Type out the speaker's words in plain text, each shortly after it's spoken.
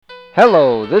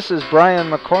Hello, this is Brian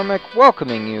McCormick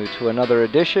welcoming you to another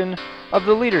edition of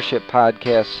the Leadership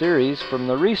Podcast series from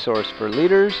the Resource for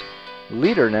Leaders,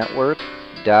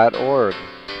 LeaderNetwork.org.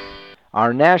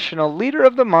 Our National Leader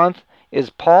of the Month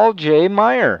is Paul J.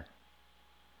 Meyer.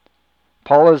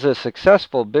 Paul is a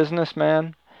successful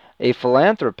businessman, a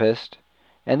philanthropist,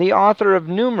 and the author of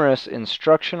numerous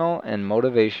instructional and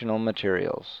motivational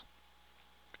materials.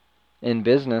 In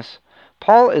business,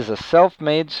 Paul is a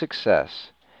self-made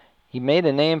success. He made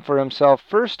a name for himself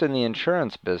first in the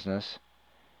insurance business,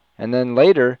 and then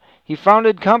later he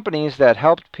founded companies that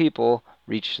helped people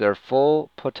reach their full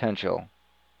potential.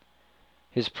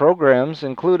 His programs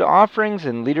include offerings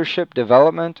in leadership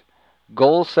development,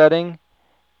 goal setting,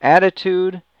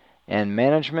 attitude, and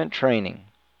management training.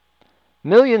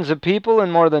 Millions of people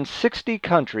in more than 60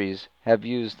 countries have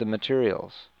used the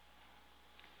materials.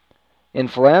 In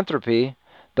philanthropy,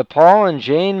 the Paul and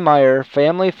Jane Meyer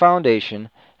Family Foundation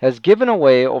has given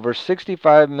away over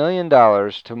 $65 million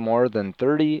to more than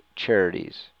 30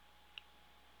 charities.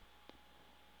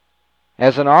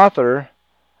 As an author,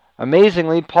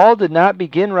 amazingly, Paul did not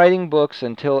begin writing books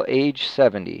until age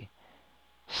 70.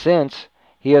 Since,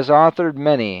 he has authored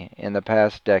many in the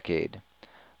past decade.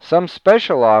 Some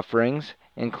special offerings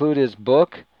include his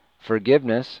book,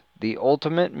 Forgiveness, the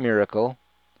Ultimate Miracle,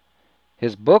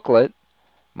 his booklet,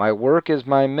 My Work is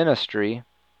My Ministry,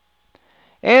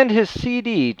 and his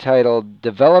CD titled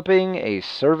Developing a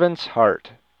Servant's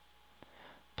Heart.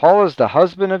 Paul is the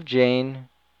husband of Jane,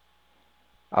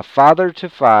 a father to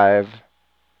 5,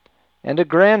 and a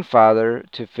grandfather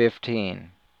to 15.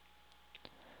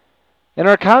 In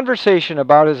our conversation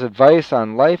about his advice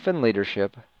on life and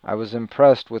leadership, I was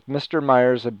impressed with Mr.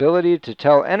 Meyer's ability to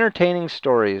tell entertaining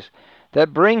stories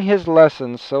that bring his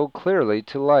lessons so clearly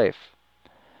to life.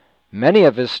 Many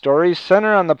of his stories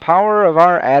center on the power of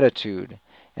our attitude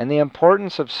and the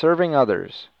importance of serving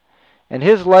others, and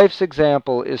his life's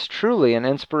example is truly an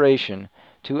inspiration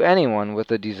to anyone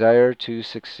with a desire to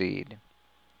succeed.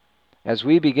 As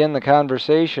we begin the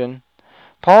conversation,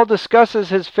 Paul discusses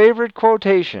his favorite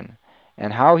quotation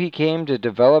and how he came to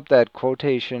develop that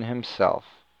quotation himself.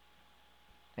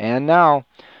 And now,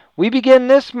 we begin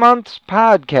this month's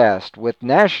podcast with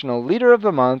National Leader of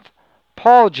the Month,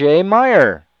 Paul J.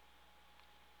 Meyer.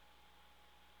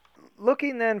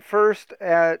 Looking then first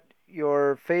at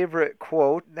your favorite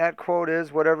quote, that quote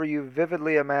is, "Whatever you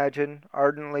vividly imagine,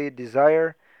 ardently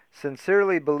desire,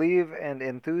 sincerely believe, and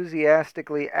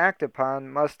enthusiastically act upon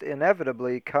must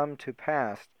inevitably come to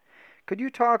pass." Could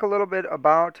you talk a little bit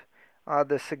about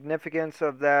the significance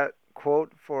of that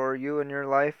quote for you in your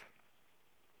life?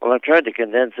 Well, I tried to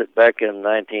condense it back in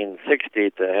 1960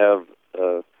 to have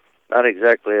not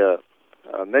exactly a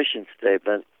mission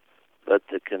statement, but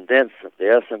to condense the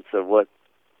essence of what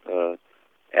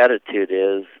attitude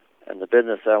is and the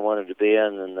business I wanted to be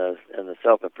in the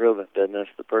self-improvement business,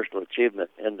 the personal achievement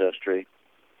industry.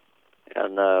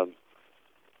 And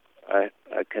I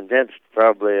condensed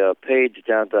probably a page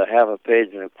down to half a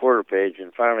page and a quarter page,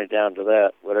 and finally down to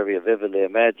that, whatever you vividly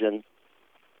imagine.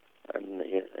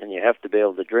 And you have to be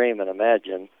able to dream and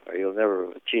imagine, or you'll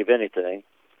never achieve anything.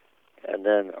 And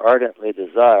then ardently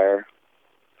desire.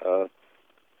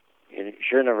 You're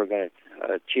sure never going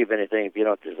to achieve anything if you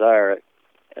don't desire it.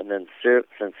 And then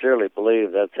sincerely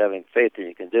believe, that's having faith that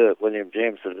you can do it. William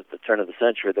James said at the turn of the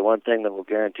century, the one thing that will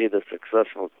guarantee the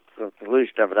successful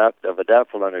conclusion of a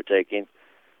doubtful undertaking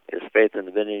is faith in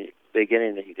the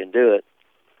beginning that you can do it.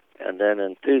 And then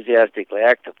enthusiastically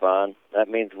act upon, that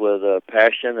means with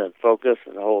passion and focus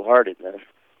and wholeheartedness,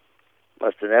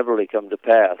 must inevitably come to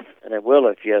pass. And it will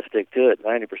if you stick to it.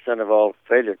 90% of all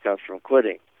failure comes from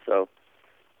quitting. So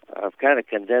I've kind of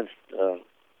condensed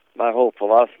my whole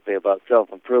philosophy about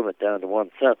self-improvement down to one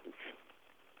sentence.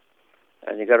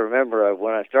 And you got to remember,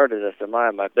 when I started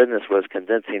SMI, my business was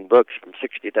condensing books from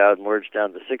 60,000 words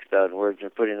down to 6,000 words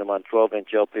and putting them on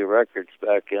 12-inch LP records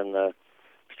back in,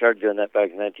 started doing that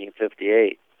back in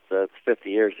 1958. So that's 50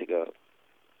 years ago.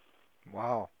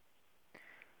 Wow.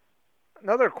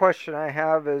 Another question I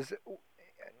have is,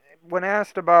 when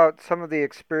asked about some of the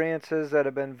experiences that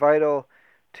have been vital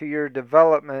to your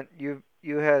development, you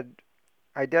had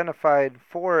identified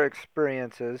 4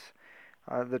 experiences: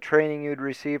 the training you'd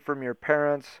received from your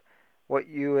parents, what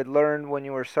you had learned when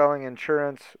you were selling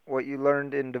insurance, what you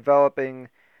learned in developing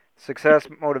Success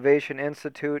Motivation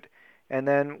Institute, and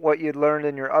then what you'd learned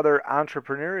in your other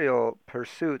entrepreneurial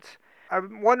pursuits.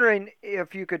 I'm wondering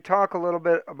if you could talk a little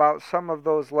bit about some of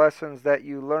those lessons that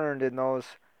you learned in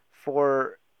those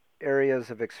 4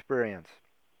 areas of experience.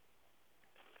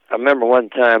 I remember one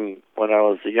time when I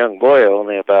was a young boy,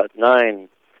 only about 9,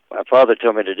 my father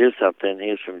told me to do something.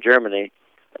 He was from Germany,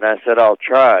 And I said, I'll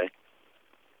try.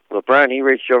 Well, Brian, he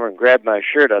reached over and grabbed my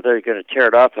shirt. I thought he was going to tear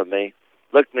it off of me,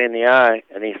 looked me in the eye,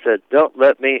 and he said, don't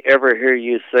let me ever hear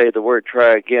you say the word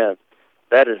try again.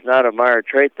 That is not a Meyer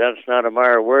trait, that's not a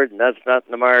Meyer word, and that's not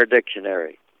in the Meyer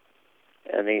dictionary.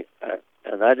 And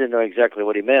I didn't know exactly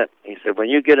what he meant. He said, when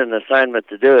you get an assignment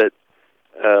to do it,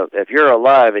 if you're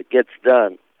alive, it gets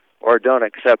done, or don't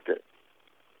accept it.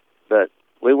 But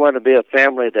we want to be a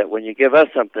family that when you give us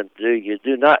something to do, you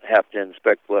do not have to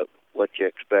inspect what you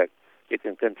expect. You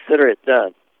can consider it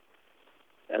done.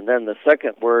 And then the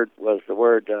second word was the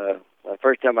word, the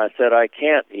first time I said I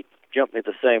can't, he jumped me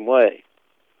the same way.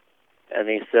 And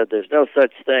he said, there's no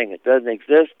such thing. It doesn't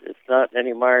exist. It's not in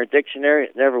any Meyer dictionary.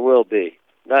 It never will be.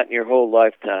 Not in your whole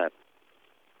lifetime.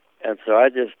 And so I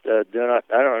just I don't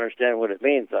understand what it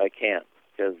means. I can't.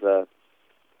 Because,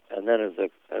 and then as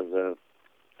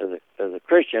a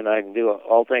Christian, I can do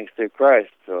all things through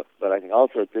Christ. So, but I can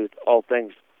also do all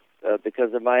things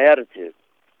because of my attitude.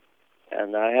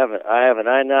 And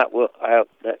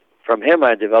from him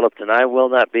I developed an I will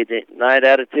not be denied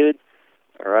attitude,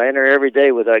 or I enter every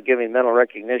day without giving mental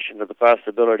recognition of the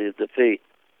possibility of defeat.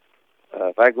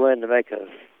 If I go in to make a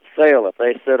sale, if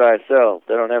they said I sell,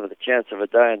 they don't have the chance of a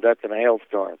dying duck in a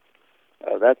hailstorm.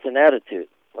 That's an attitude.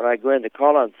 When I go in to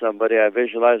call on somebody, I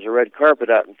visualize a red carpet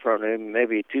out in front of him,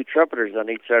 maybe 2 trumpeters on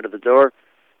each side of the door,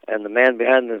 and the man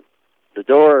behind the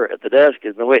door at the desk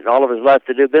has been waiting all of his life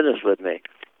to do business with me.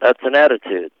 That's an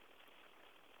attitude.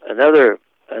 Another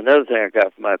thing I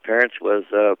got from my parents was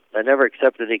I never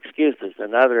accepted excuses,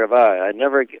 and neither have I. I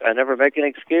never make an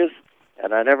excuse,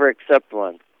 and I never accept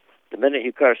one. The minute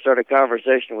you start a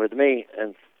conversation with me,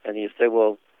 and you say,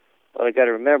 well, I got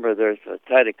to remember there's a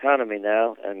tight economy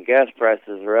now, and gas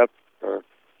prices are up, or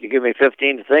you give me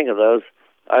 15 to think of those,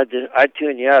 I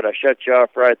tune you out. I shut you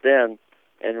off right then,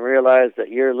 and realize that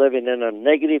you're living in a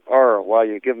negative aura while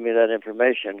you're giving me that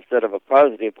information instead of a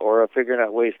positive aura, figuring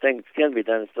out ways things can be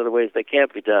done instead of ways they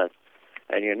can't be done.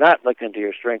 And you're not looking to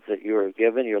your strength that you were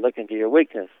given, you're looking to your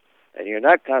weakness. And you're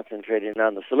not concentrating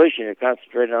on the solution, you're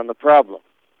concentrating on the problem.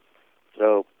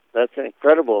 So that's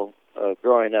incredible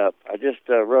growing up. I just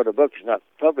wrote a book, it's not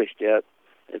published yet.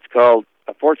 It's called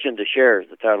A Fortune to Share is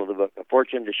the title of the book. A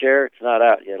Fortune to Share, it's not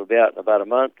out yet. It'll be out in about a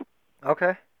month.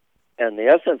 Okay. And the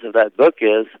essence of that book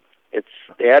is, it's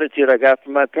the attitude I got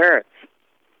from my parents.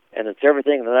 And it's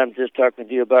everything that I'm just talking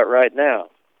to you about right now.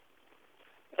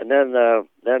 And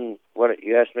then what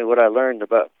you asked me what I learned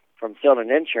about from selling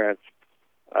insurance,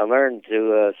 I learned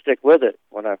to stick with it.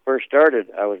 When I first started,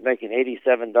 I was making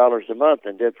 $87 a month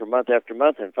and did for month after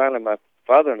month. And finally my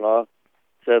father-in-law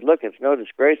said, look, it's no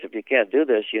disgrace if you can't do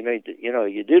this. You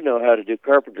do know how to do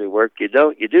carpentry work. You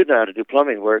do know how to do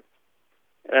plumbing work.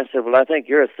 And I said, well, I think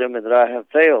you're assuming that I have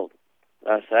failed.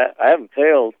 I said, I haven't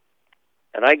failed.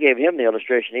 And I gave him the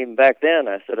illustration even back then.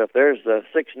 I said, if there's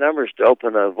 6 numbers to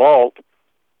open a vault,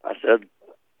 I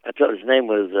told his name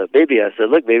was Baby. I said,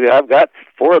 look, Baby, I've got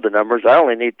 4 of the numbers. I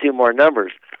only need 2 more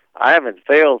numbers. I haven't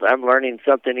failed. I'm learning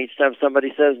something each time somebody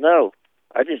says no.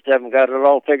 I just haven't got it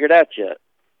all figured out yet.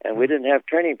 And we didn't have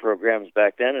training programs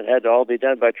back then. It had to all be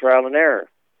done by trial and error.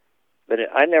 But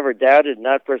I never doubted,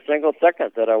 not for a single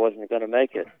second, that I wasn't going to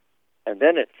make it. And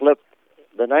then it flipped.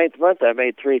 The 9th month, I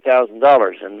made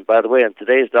 $3,000. And by the way, in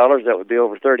today's dollars, that would be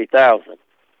over $30,000.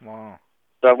 Wow.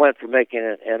 So I went from making,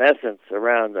 in essence,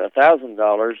 around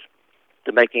 $1,000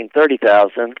 to making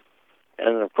 $30,000.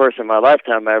 And, of course, in my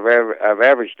lifetime, I've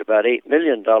averaged about $8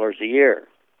 million a year.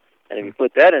 And if you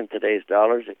put that in today's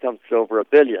dollars, it comes to over $1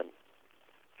 billion.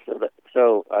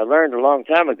 So I learned a long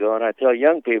time ago, and I tell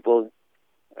young people,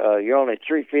 you're only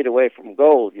 3 feet away from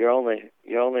gold. You're only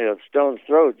a stone's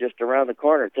throw just around the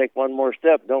corner. Take one more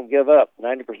step. Don't give up.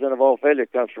 90% of all failure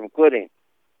comes from quitting.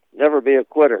 Never be a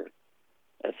quitter.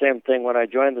 And same thing when I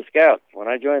joined the Scouts. When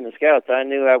I joined the Scouts, I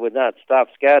knew I would not stop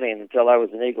scouting until I was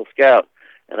an Eagle Scout.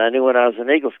 And I knew when I was an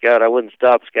Eagle Scout, I wouldn't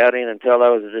stop scouting until I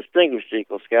was a distinguished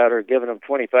Eagle Scout or given them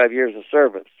 25 years of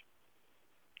service.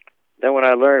 Then what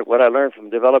I learned from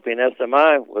developing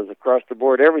SMI was across the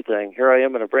board everything. Here I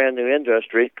am in a brand new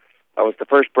industry. I was the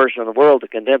first person in the world to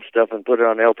condense stuff and put it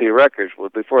on LP records. Well,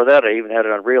 before that, I even had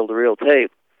it on reel-to-reel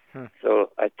tape.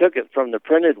 So I took it from the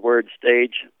printed word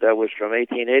stage that was from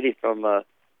 1880 from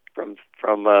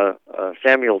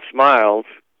Samuel Smiles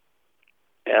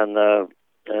and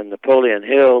Napoleon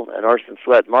Hill and Orson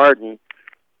Swett Martin,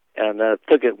 and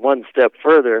took it one step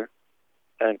further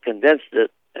and condensed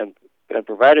it and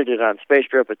provided it on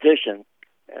spaced repetition,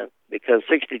 because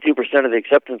 62% of the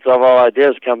acceptance of all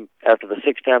ideas come after the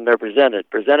 6th time they're presented.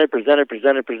 Presented.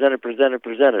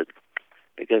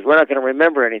 Because we're not going to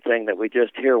remember anything that we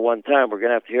just hear one time. We're going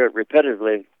to have to hear it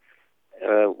repetitively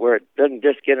where it doesn't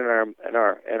just get in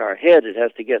our head. It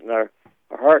has to get in our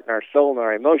heart and our soul and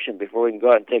our emotion before we can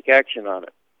go out and take action on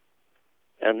it.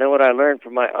 And then what I learned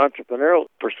from my entrepreneurial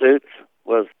pursuits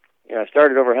was, I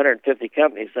started over 150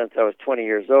 companies since I was 20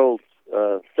 years old.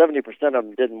 70% of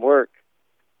them didn't work.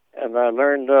 And I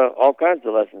learned all kinds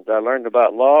of lessons. I learned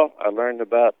about law. I learned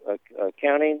about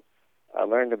accounting. I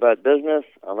learned about business.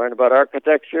 I learned about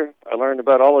architecture. I learned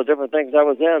about all the different things I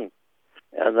was in.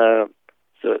 And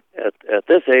so at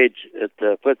this age,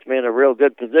 it puts me in a real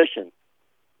good position.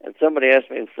 And somebody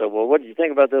asked me, so, well, what did you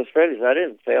think about those failures? I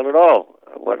didn't fail at all.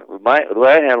 The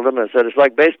way I handled them, I said, it's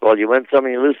like baseball. You win some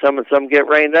and you lose some, and some get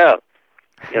rained out.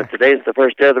 Today's the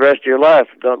first day of the rest of your life.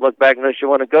 Don't look back unless you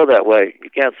want to go that way.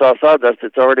 You can't saw sawdust.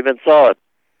 It's already been sawed.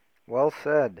 Well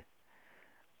said.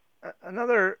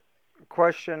 Another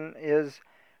question is,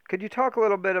 could you talk a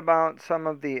little bit about some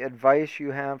of the advice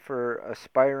you have for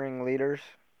aspiring leaders?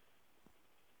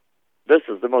 This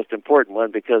is the most important one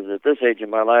because at this age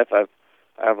in my life, I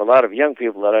have a lot of young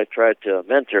people that I try to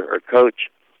mentor or coach.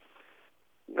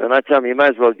 And I tell them, you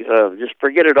might as well just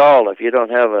forget it all if you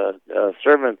don't have a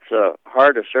servant's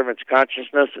heart, a servant's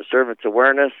consciousness, a servant's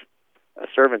awareness, a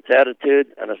servant's attitude,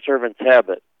 and a servant's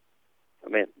habit. I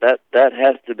mean, that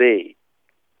has to be.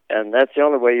 And that's the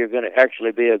only way you're going to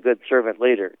actually be a good servant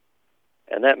leader.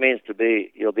 And that means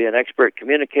you'll be an expert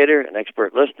communicator, an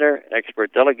expert listener, an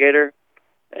expert delegator,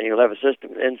 and you'll have a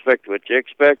system to inspect what you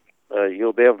expect.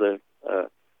 You'll be able to,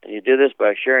 and you do this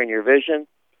by sharing your vision.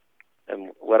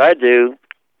 And what I do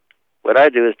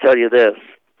is tell you this,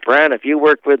 Brian, if you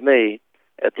work with me,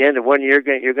 at the end of 1 year,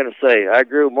 you're going to say, I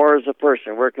grew more as a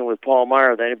person working with Paul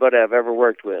Meyer than anybody I've ever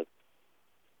worked with.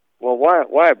 Well,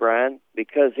 why, Brian?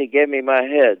 Because he gave me my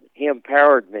head. He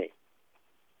empowered me.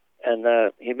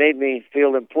 And he made me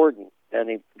feel important. And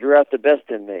he drew out the best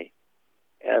in me.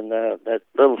 And that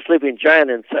little sleeping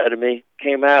giant inside of me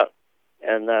came out.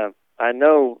 And I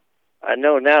know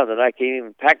now that I can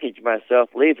even package myself,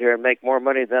 leave here, and make more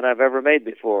money than I've ever made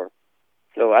before.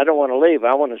 So I don't want to leave.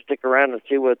 I want to stick around and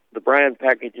see what the Brian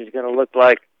package is going to look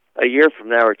like a year from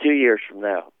now or 2 years from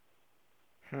now.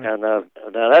 And now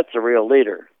that's a real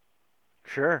leader.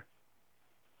 Sure.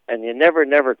 And you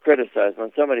never criticize.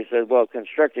 When somebody says, well,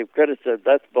 constructive criticism,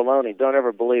 that's baloney. Don't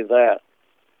ever believe that.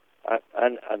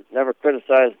 I never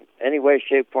criticize any way,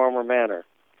 shape, form, or manner.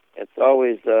 It's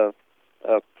always a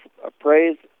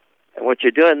praise. And what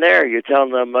you're doing there, you're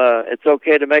telling them it's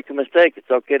okay to make a mistake.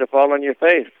 It's okay to fall on your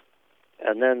face.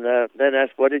 And then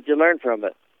ask, what did you learn from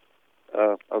it?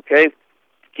 Okay,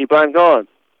 keep on going.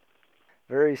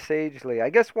 Very sagely. I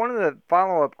guess one of the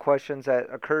follow-up questions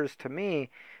that occurs to me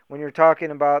when you're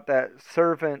talking about that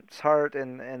servant's heart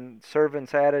and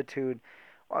servant's attitude,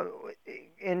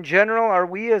 in general, are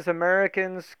we as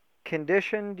Americans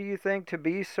conditioned, do you think, to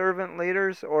be servant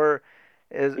leaders, or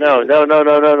is No. Go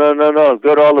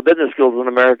to all the business schools in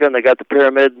America, and they got the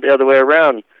pyramid the other way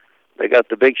around. They got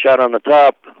the big shot on the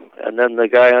top, and then the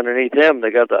guy underneath him. They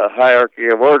got the hierarchy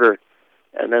of order,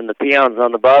 and then the peons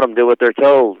on the bottom do what they're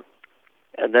told.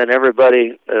 And then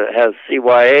everybody has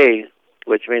CYA,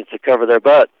 which means to cover their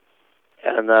butt.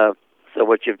 And so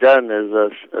what you've done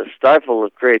is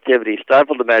stifled creativity,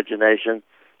 stifled imagination,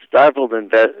 stifled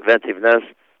inventiveness,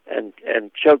 and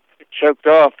choked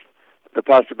off the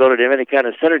possibility of any kind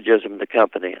of synergism in the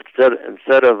company.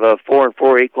 Instead of 4 and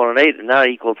 4 equaling 8, and now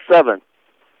equals 7.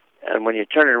 And when you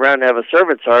turn it around and have a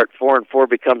servant's heart, 4 and 4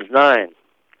 becomes 9.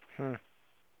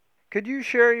 Could you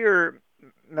share your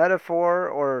metaphor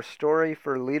or story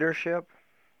for leadership?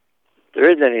 There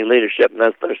isn't any leadership, and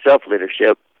that's their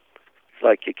self-leadership. It's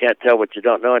like you can't tell what you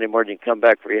don't know anymore, and you can come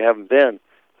back where you haven't been.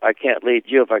 I can't lead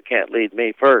you if I can't lead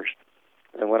me first.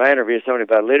 And when I interview somebody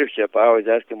about leadership, I always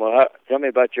ask them, well, tell me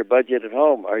about your budget at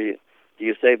home. Do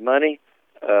you save money?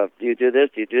 Do you do this?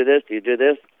 Do you do this? Do you do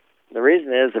this? And the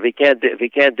reason is, if he can't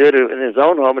do it in his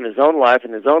own home, in his own life,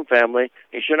 in his own family,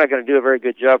 he's sure not going to do a very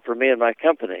good job for me and my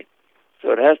company.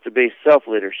 So it has to be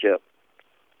self-leadership.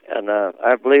 And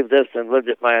I believe this and lived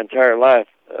it my entire life.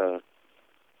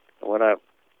 When I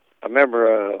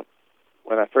remember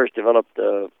when I first developed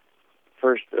the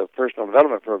first personal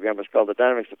development program, it's called the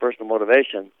Dynamics of Personal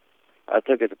Motivation. I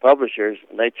took it to publishers,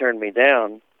 and they turned me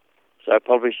down, so I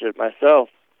published it myself.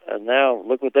 And now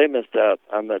look what they missed out.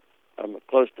 I'm at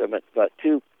about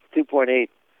 2.8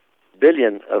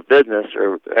 billion of business,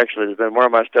 or actually there's been more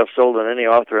of my stuff sold than any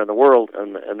author in the world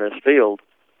in this field.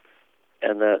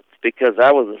 And it's because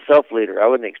I was a self-leader. I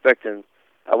wasn't expecting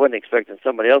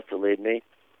somebody else to lead me.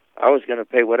 I was going to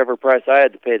pay whatever price I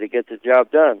had to pay to get the job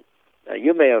done. Now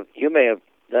you may have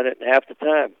done it in half the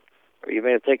time, or you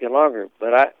may have taken longer.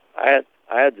 But I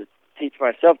had to teach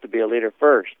myself to be a leader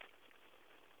first.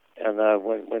 And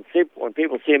when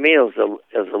people see me as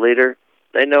a leader,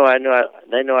 they know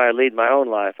I lead my own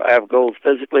life. I have goals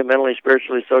physically, mentally,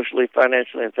 spiritually, socially,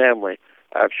 financially, and family.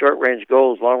 I have short-range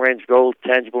goals, long-range goals,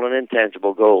 tangible and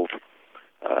intangible goals.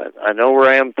 I know where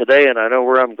I am today, and I know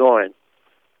where I'm going.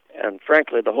 And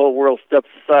frankly, the whole world steps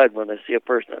aside when they see a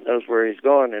person that knows where he's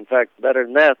going. In fact, better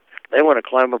than that, they want to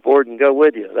climb aboard and go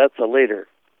with you. That's a leader.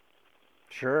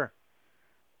 Sure.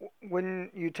 When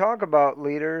you talk about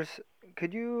leaders,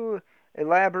 could you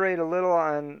elaborate a little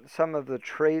on some of the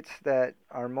traits that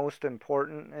are most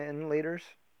important in leaders?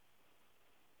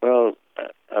 Well,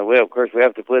 of course, we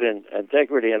have to put in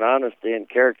integrity and honesty and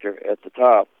character at the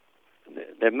top.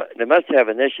 They must have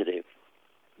initiative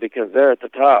because they're at the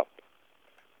top.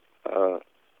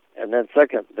 And then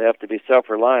second, they have to be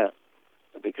self-reliant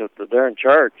because they're in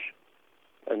charge.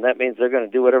 And that means they're going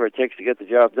to do whatever it takes to get the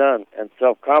job done. And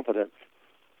self-confidence.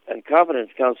 And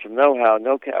confidence comes from know-how.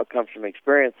 Know-how comes from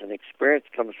experience. And experience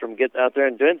comes from getting out there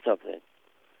and doing something.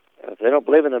 If they don't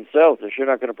believe in themselves, they're sure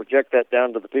not going to project that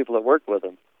down to the people that work with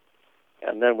them.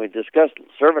 And then we discussed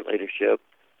servant leadership.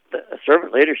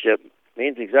 Servant leadership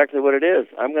means exactly what it is.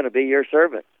 I'm going to be your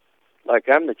servant. Like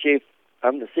I'm the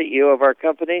CEO of our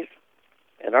companies.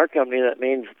 And our company, that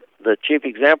means the chief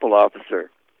example officer.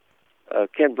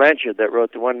 Ken Blanchard, that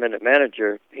wrote the 1 Minute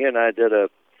Manager, he and I did a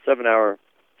 7-hour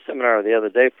seminar the other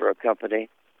day for a company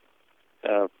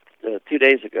 2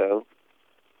 days ago.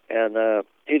 And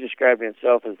he described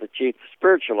himself as the chief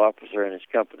spiritual officer in his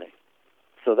company.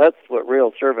 So that's what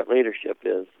real servant leadership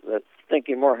is. That's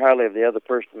thinking more highly of the other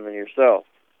person than yourself.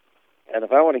 And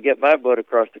if I want to get my boat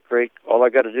across the creek, all I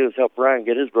got to do is help Brian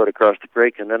get his boat across the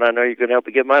creek, and then I know you're going to help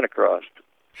me get mine across.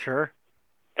 Sure.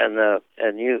 And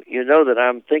you know that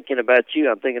I'm thinking about you.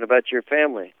 I'm thinking about your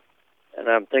family, and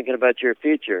I'm thinking about your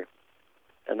future.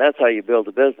 And that's how you build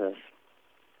a business.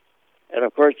 And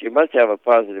of course, you must have a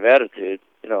positive attitude.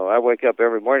 You know, I wake up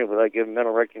every morning without giving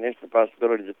mental recognition the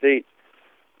possibility of defeat.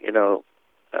 You know,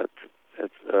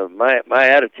 my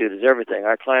attitude is everything.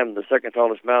 I climbed the second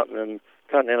tallest mountain in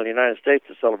continental United States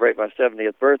to celebrate my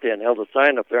 70th birthday and held a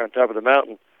sign up there on top of the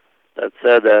mountain that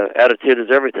said, attitude is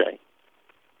everything.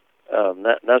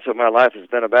 That's what my life has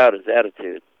been about, is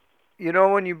attitude. You know,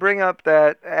 when you bring up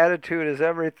that attitude is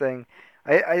everything,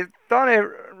 I thought I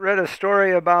read a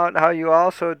story about how you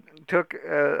also took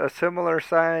a similar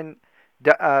sign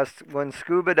when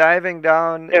scuba diving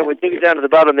down. Yeah, we took it down to the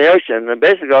bottom of the ocean, and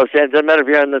basically I was saying it doesn't matter if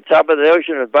you're on the top of the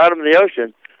ocean or the bottom of the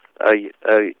ocean.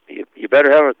 You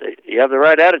better have you have the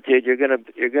right attitude.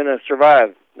 You're gonna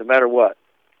survive no matter what.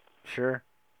 Sure.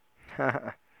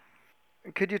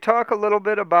 Could you talk a little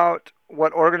bit about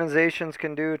what organizations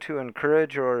can do to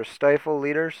encourage or stifle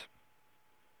leaders?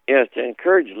 Yes, to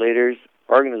encourage leaders,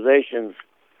 organizations,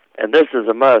 and this is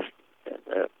a must.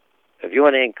 If you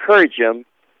want to encourage them,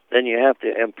 then you have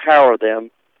to empower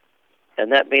them,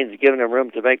 and that means giving them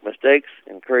room to make mistakes,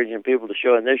 encouraging people to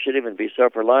show initiative and be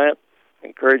self-reliant,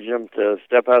 encouraging them to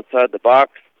step outside the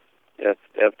box. If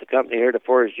the company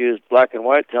heretofore has used black and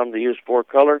white, tell them to use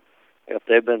 4-color. If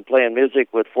they've been playing music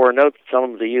with 4 notes, tell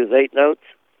them to use 8 notes.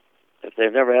 If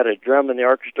they've never had a drum in the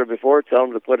orchestra before, tell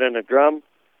them to put in a drum.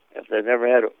 If they've never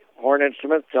had a horn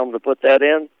instrument, tell them to put that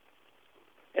in.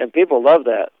 And people love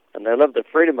that, and they love the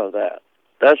freedom of that.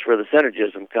 That's where the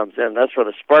synergism comes in. That's where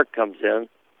the spark comes in,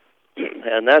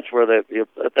 and that's where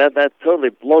that totally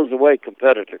blows away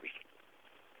competitors.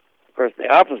 Of course, the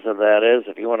opposite of that is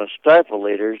if you want to stifle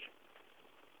leaders,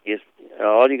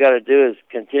 all you got to do is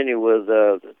continue with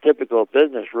the typical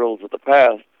business rules of the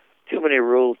past. Too many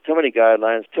rules, too many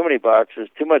guidelines, too many boxes,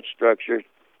 too much structure,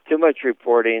 too much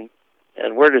reporting,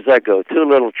 and where does that go? Too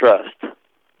little trust.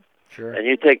 Sure. And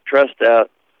you take trust out,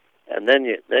 and then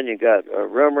you got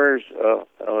rumors.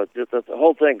 The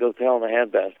whole thing goes to hell in a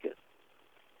handbasket.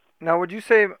 Now, would you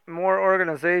say more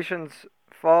organizations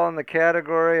fall in the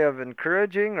category of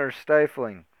encouraging or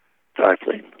stifling?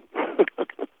 Stifling.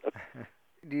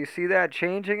 Do you see that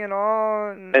changing at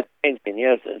all? It's changing,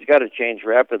 yes. It's got to change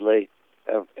rapidly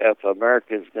if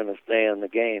America is going to stay in the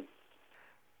game.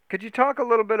 Could you talk a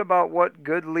little bit about what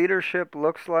good leadership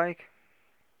looks like?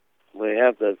 We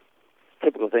have the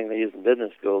typical thing they use in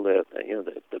business school,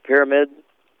 the pyramid.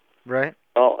 Right.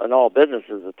 In all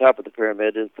businesses, the top of the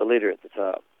pyramid is the leader at the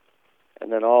top.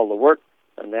 And then all the work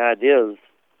and the ideas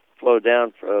flow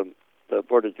down from the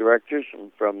board of directors,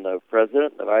 from the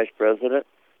president, the vice president,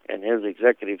 and his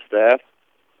executive staff.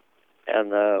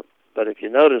 And but if you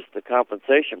notice the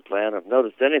compensation plan, I've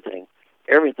noticed anything,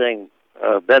 everything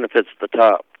benefits the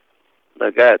top.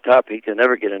 The guy at top, he can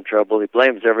never get in trouble. He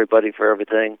blames everybody for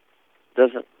everything.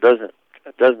 Doesn't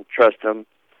trust them.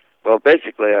 Well,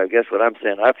 basically, I guess what I'm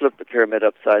saying, I flipped the pyramid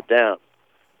upside down.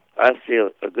 I see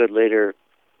a good leader.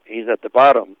 He's at the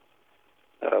bottom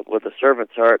with a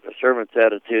servant's heart, a servant's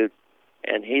attitude,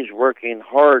 and he's working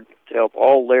hard to help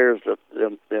all layers of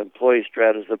the employee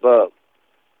stratas above.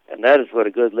 And that is what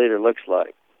a good leader looks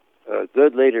like.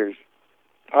 Good leaders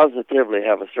positively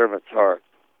have a servant's heart.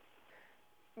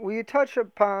 Will you touch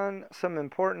upon some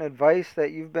important advice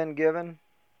that you've been given?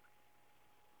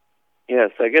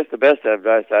 Yes, I guess the best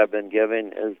advice I've been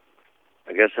given is,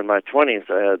 I guess in my 20s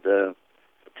I had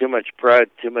too much pride,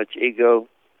 too much ego,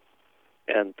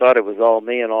 and thought it was all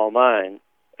me and all mine.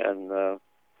 And a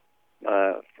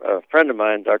friend of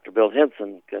mine, Dr. Bill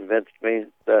Henson, convinced me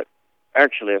that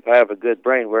actually if I have a good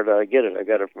brain, where did I get it? I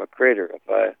got it from a creator. If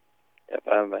I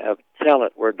have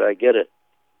talent, where did I get it?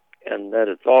 And that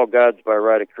it's all God's by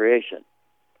right of creation.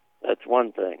 That's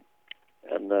one thing.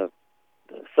 And the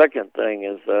second thing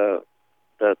is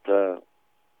that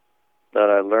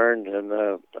I learned, and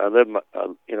I live.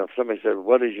 Somebody said,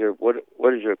 "What is your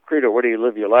credo? What do you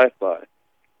live your life by?"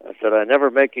 I said, "I never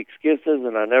make excuses,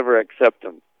 and I never accept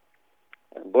them."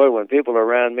 And boy, when people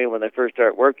around me, when they first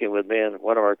start working with me in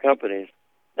one of our companies,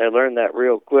 they learn that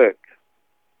real quick.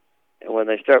 And when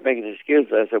they start making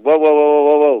excuses, I said,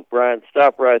 whoa, Brian,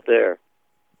 stop right there.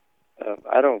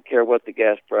 I don't care what the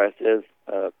gas price is.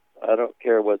 I don't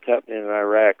care what's happening in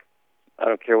Iraq. I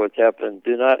don't care what's happening.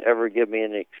 Do not ever give me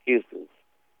any excuses.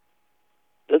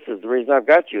 This is the reason I've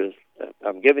got you.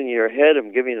 I'm giving you your head.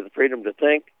 I'm giving you the freedom to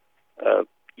think.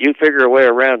 You figure a way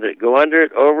around it. Go under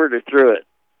it, over it, or through it.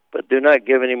 But do not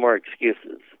give any more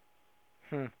excuses.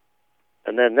 And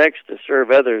then next, to serve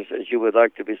others as you would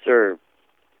like to be served.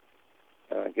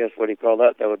 I guess what do you call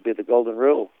that? That would be the golden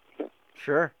rule.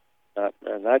 Sure.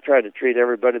 And I try to treat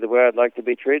everybody the way I'd like to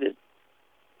be treated.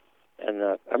 And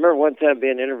I remember one time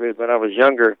being interviewed when I was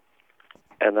younger,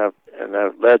 and I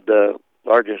led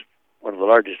one of the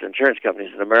largest insurance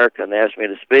companies in America, and they asked me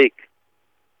to speak.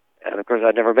 And of course,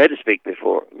 I'd never made a speech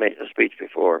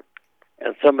before.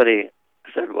 And somebody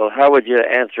said, "Well, how would you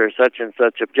answer such and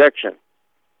such objection?"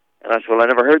 And I said, "Well, I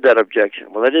never heard that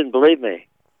objection." Well, they didn't believe me.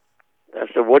 I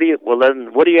said, what do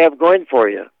you have going for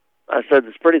you? I said,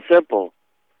 "It's pretty simple.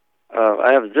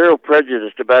 I have zero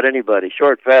prejudice about anybody.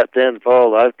 Short, fat, thin,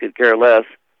 tall, I could care less.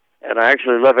 And I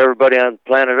actually love everybody on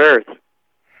planet Earth.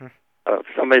 If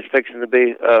somebody's fixing to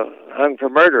be hung for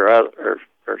murder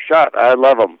or shot, I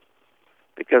love them.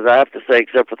 Because I have to say,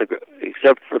 except for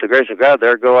the grace of God,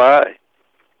 there go I."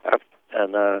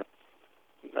 And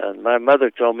my mother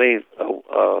told me,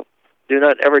 do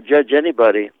not ever judge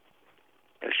anybody.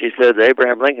 She said,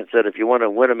 Abraham Lincoln said, if you want to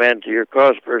win a man to your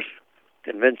cause, first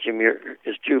convince him you're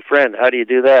his true friend. How do you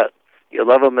do that? You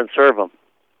love him and serve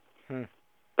him.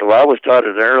 So I was taught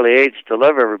at an early age to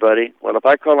love everybody. Well, if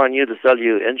I call on you to sell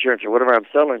you insurance or whatever I'm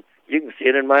selling, you can see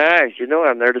it in my eyes. You know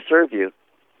I'm there to serve you.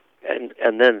 And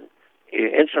then you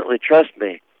instantly trust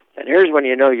me. And here's when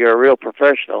you know you're a real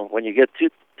professional. When you get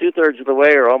two-thirds of the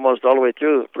way or almost all the way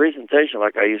through a presentation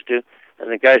like I used to,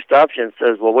 and the guy stops you and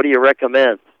says, "Well, what do you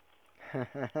recommend?"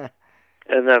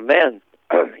 And then, man,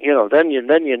 then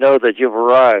you know that you've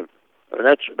arrived. And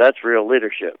that's real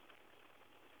leadership.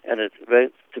 And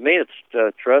to me,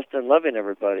 it's trust and loving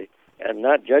everybody and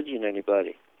not judging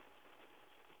anybody.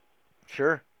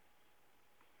 Sure.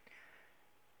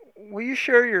 Will you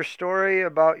share your story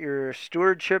about your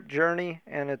stewardship journey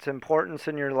and its importance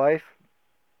in your life?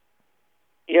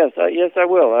 Yes, I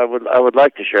will. I would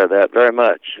like to share that very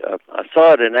much. I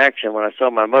saw it in action when I saw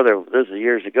my mother. This is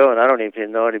years ago, and I don't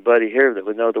even know anybody here that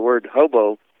would know the word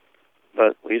hobo.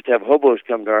 But we used to have hobos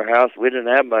come to our house. We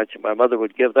didn't have much, and my mother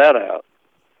would give that out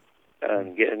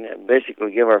and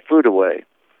basically give our food away.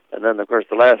 And then, of course,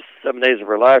 the last 7 days of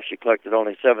her life, she collected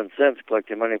only 7 cents,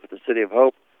 collecting money for the City of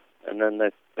Hope, and then they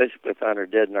basically found her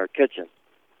dead in our kitchen.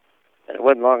 And it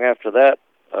wasn't long after that,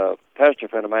 a pastor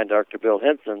friend of mine, Dr. Bill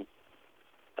Henson,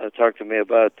 talked to me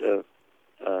about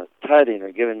tithing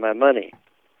or giving my money.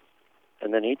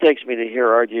 And then he takes me to hear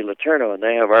R.G. Letourneau, and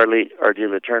they have R.G.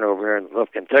 Letourneau over here in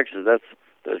Lufkin, Texas. That's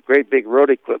those great big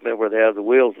road equipment where they have the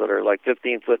wheels that are like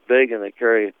 15 foot big, and they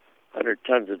carry 100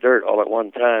 tons of dirt all at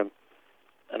one time.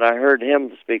 And I heard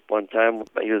him speak one time.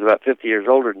 He was about 50 years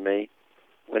older than me,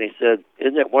 when he said,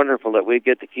 "Isn't it wonderful that we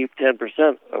get to keep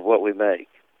 10% of what we make?"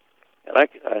 And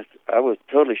I was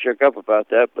totally shook up about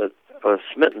that, but I was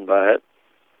smitten by it.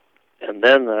 And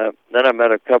then I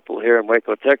met a couple here in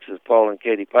Waco, Texas, Paul and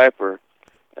Katie Piper,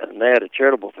 and they had a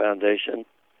charitable foundation,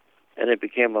 and it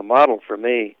became a model for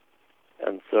me.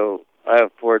 And so I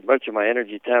have poured much of my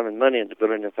energy, time, and money into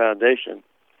building a foundation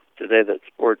today that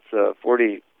supports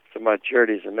 40 some odd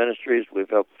charities and ministries. We've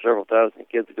helped several thousand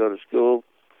kids go to school.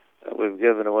 We've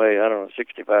given away,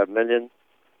 $65 million.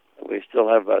 we still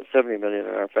have about $70 million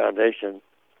in our foundation.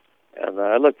 And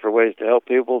I look for ways to help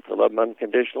people, to love them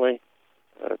unconditionally,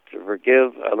 to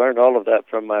forgive. I learned all of that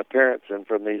from my parents and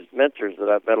from these mentors that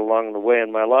I've met along the way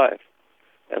in my life.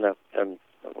 And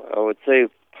I would say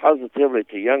positively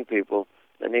to young people,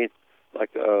 they need,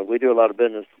 like we do a lot of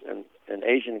business in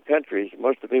Asian countries.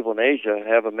 Most of the people in Asia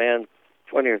have a man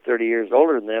 20 or 30 years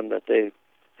older than them that they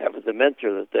have as a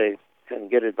mentor that they can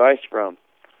get advice from.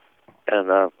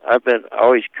 And I've been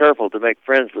always careful to make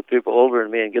friends with people older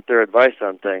than me and get their advice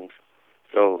on things.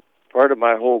 So part of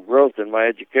my whole growth in my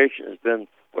education has been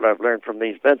what I've learned from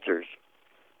these mentors.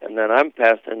 And then I'm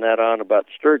passing that on about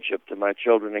stewardship to my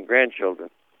children and grandchildren.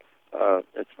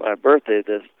 It's my birthday.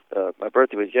 My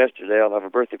birthday was yesterday. I'll have a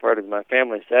birthday party with my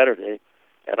family Saturday,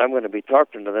 and I'm going to be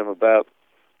talking to them about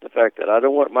the fact that I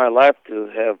don't want my life to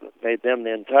have made them the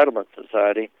entitlement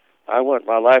society. I want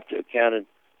my life to account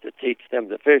to teach them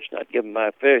to fish, not give them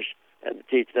my fish, and to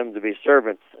teach them to be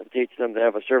servants, and teach them to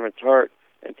have a servant's heart,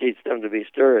 and teach them to be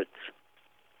stewards.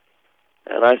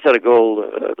 And I set a goal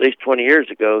at least 20 years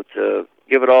ago to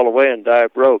give it all away and die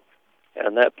broke.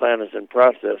 And that plan is in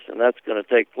process, and that's going to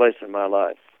take place in my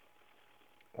life.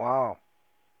 Wow.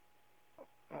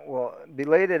 Well,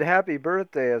 belated happy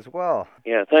birthday as well.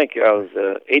 Yeah, thank you. I was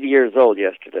 80 years old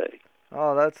yesterday.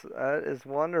 Oh, that is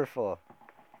wonderful.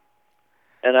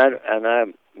 And I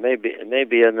may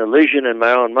be an illusion in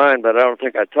my own mind, but I don't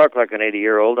think I talk like an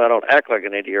 80-year-old. I don't act like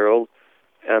an 80-year-old,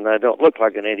 and I don't look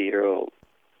like an 80-year-old.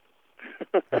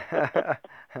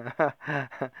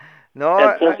 No.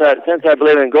 And since I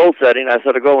believe in goal setting, I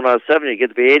set a goal when I was 70 to get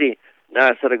to be 80. Now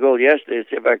I set a goal yesterday to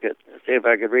see if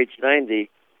I could reach 90.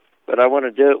 But I want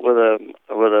to do it with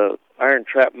a iron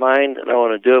trap mind, and I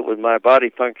want to do it with my body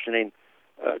functioning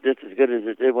just as good as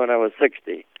it did when I was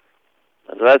 60.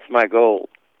 And so that's my goal.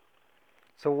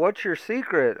 So what's your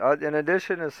secret in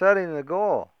addition to setting the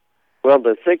goal? Well,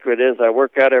 the secret is I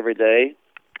work out every day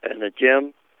in the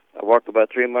gym. I walk about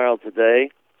 3 miles a day.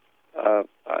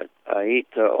 I eat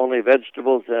only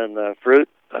vegetables and fruit.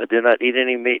 I do not eat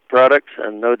any meat products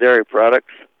and no dairy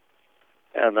products.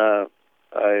 And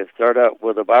I start out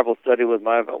with a Bible study with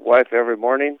my wife every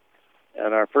morning.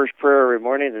 And our first prayer every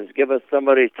morning is give us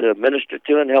somebody to minister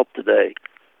to and help today.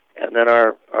 And then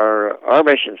our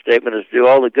mission statement is do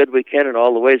all the good we can in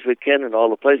all the ways we can in all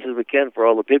the places we can for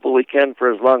all the people we can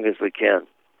for as long as we can.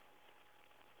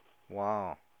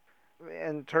 Wow.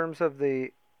 In terms of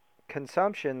the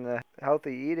consumption, the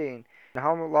healthy eating,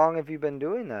 how long have you been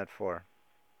doing that for?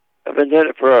 I've been doing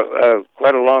it for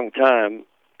quite a long time,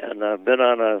 and I've been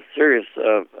on a serious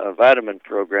vitamin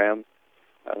program.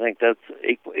 I think that's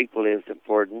equally as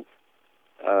important.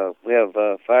 We have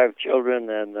 5 children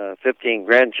and 15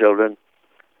 grandchildren,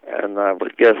 and I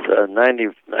would guess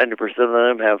 90% of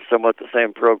them have somewhat the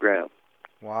same program.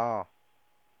 Wow.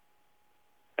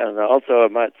 And also I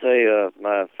might say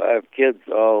my 5 kids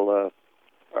all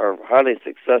are highly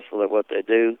successful at what they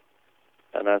do,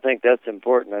 and I think that's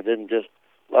important.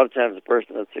 A lot of times the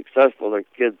person that's successful, their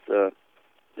kids do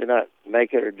not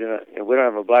make it or do not, we don't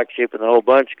have a black sheep in the whole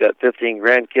bunch, got 15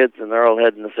 grandkids, and they're all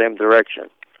heading the same direction.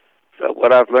 So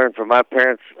what I've learned from my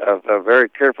parents, I've very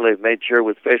carefully made sure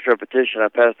with spaced repetition I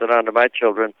passed it on to my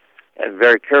children, and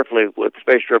very carefully with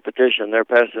spaced repetition they're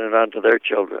passing it on to their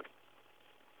children.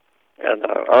 And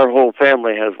our whole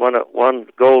family has one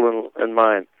goal in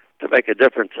mind, to make a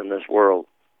difference in this world,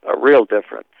 a real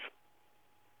difference.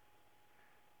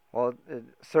 Well, it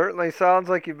certainly sounds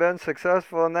like you've been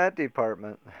successful in that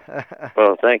department.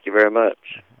 Well, thank you very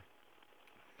much.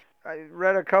 I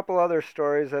read a couple other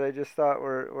stories that I just thought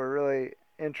were really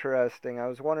interesting. I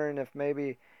was wondering if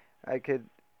maybe I could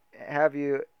have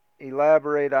you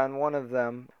elaborate on one of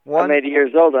them. I'm 80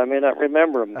 years old. I may not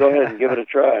remember them. Go ahead and give it a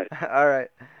try. All right.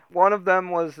 One of them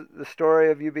was the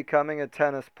story of you becoming a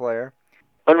tennis player.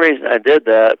 One reason I did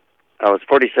that, I was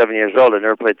 47 years old. I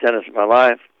never played tennis in my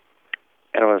life.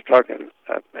 And I was talking,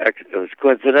 it was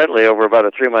coincidentally over about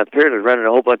a 3-month period, I was running a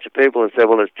whole bunch of people and said,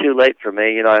 well, it's too late for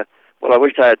me. I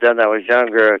wish I had done that when I was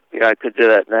younger. I could do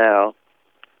that now.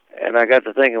 And I got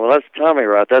to thinking, well, that's Tommy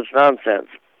rot. That's nonsense.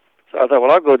 So I thought,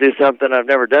 well, I'll go do something I've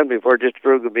never done before just to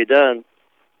prove it could be done.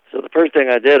 So the first thing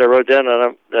I did, I wrote down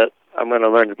that I'm going to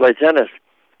learn to play tennis.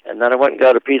 And then I went and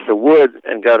got a piece of wood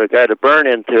and got a guy to burn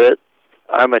into it.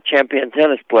 I'm a champion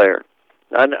tennis player.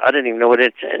 I didn't even know what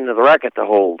end of the racket to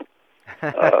hold.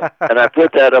 And I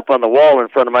put that up on the wall in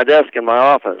front of my desk in my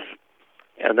office.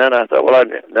 And then I thought, well,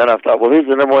 who's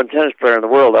the number 1 tennis player in the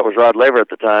world? That was Rod Laver at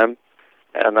the time.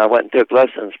 And I went and took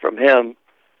lessons from him.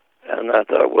 And I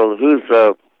thought, well, who's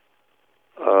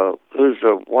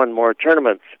won more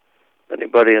tournaments than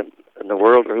anybody in the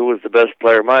world, or who was the best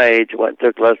player my age? I went and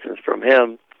took lessons from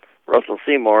him. Russell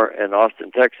Seymour in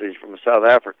Austin, Texas, from South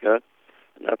Africa.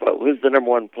 And I thought, who's the number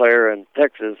one player in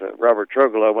Texas? Robert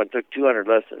Troglow. I went and took 200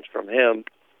 lessons from him.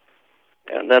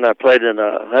 And then I played in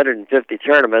 150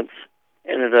 tournaments,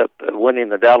 ended up winning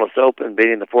the Dallas Open,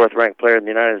 beating the fourth-ranked player in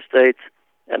the United States,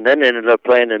 and then ended up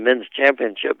playing in men's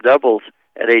championship doubles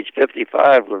at age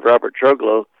 55 with Robert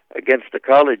Troglow against the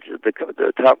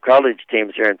top college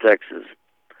teams here in Texas.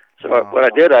 So what I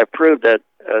did, I proved that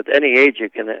at any age you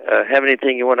can have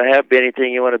anything you want to have, be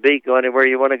anything you want to be, go anywhere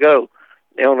you want to go.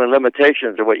 The only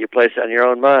limitations are what you place on your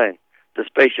own mind. The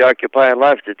space you occupy in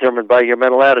life is determined by your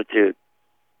mental attitude.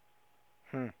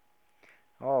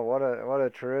 Oh, what a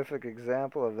terrific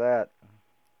example of that.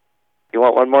 You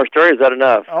want one more story? Is that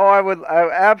enough? Oh, I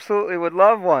absolutely would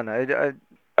love one.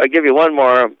 I'll give you one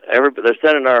more. They're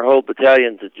sending our whole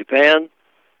battalion to Japan.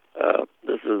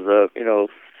 This is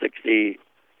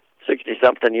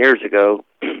 60-something years ago,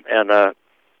 and I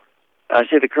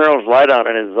see the colonel's light on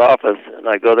in his office, and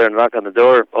I go there and knock on the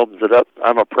door, opens it up.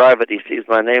 I'm a private. He sees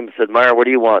my name and said, "Meyer, what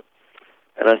do you want?"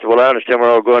 And I said, "Well, I understand we're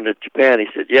all going to Japan." He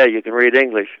said, "Yeah, you can read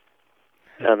English."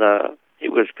 And he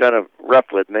was kind of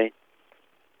rough with me.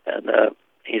 And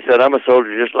he said, "I'm a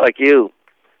soldier just like you."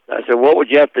 And I said, "What would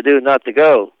you have to do not to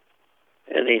go?"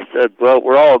 And he said, "Well,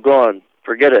 we're all going.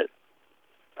 Forget it."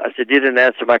 I said, "You didn't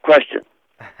answer my question."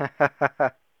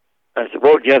 I said,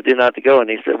 "What would you have to do not to go?" And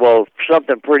he said, "Well,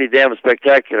 something pretty damn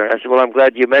spectacular." And I said, "Well, I'm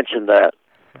glad you mentioned that."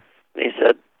 And he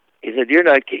said,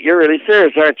 "You're really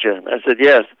serious, aren't you?" And I said,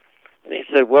 "Yes." And he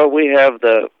said, "Well, we have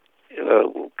the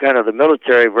kind of the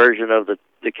military version of the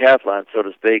decathlon, so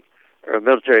to speak, or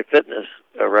military fitness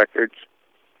records."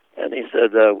 And he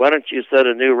said, "Why don't you set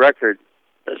a new record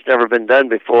that's never been done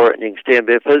before, and you can stay and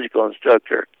be a physical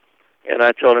instructor?" And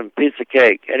I told him, "Piece of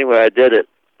cake." Anyway, I did it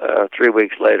 3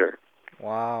 weeks later.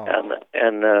 Wow.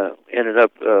 And ended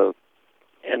up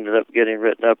getting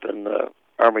written up in the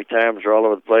Army Times or all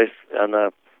over the place. And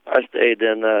I stayed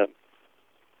in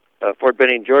Fort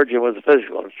Benning, Georgia, and was a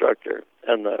physical instructor.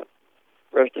 And the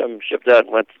rest of them shipped out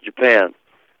and went to Japan.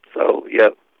 So, yeah.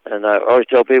 And I always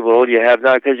tell people, "Oh, you have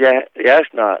not because you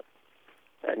ask not."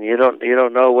 And you don't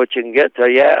know what you can get till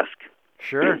you ask.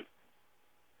 Sure.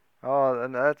 Oh,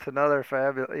 and that's another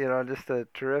fabulous, just a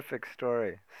terrific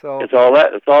story. So it's all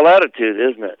attitude,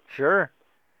 isn't it? Sure,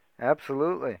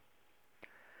 absolutely.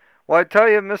 Well, I tell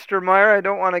you, Mr. Meyer, I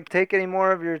don't want to take any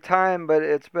more of your time, but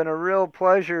it's been a real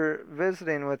pleasure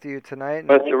visiting with you tonight.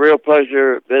 Well, it's a real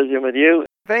pleasure visiting with you.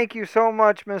 Thank you so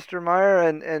much, Mr. Meyer,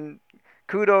 and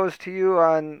kudos to you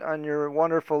on your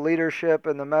wonderful leadership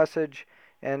and the message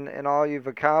and all you've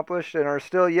accomplished and are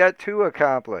still yet to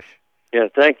accomplish. Yeah,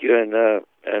 thank you, and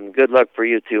good luck for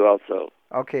you too also.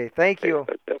 Okay, thank you.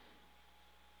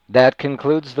 That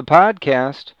concludes the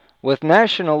podcast with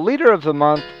National Leader of the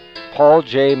Month, Paul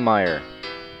J. Meyer.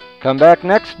 Come back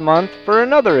next month for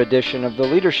another edition of the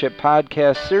Leadership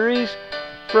Podcast series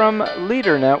from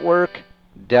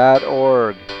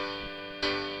LeaderNetwork.org.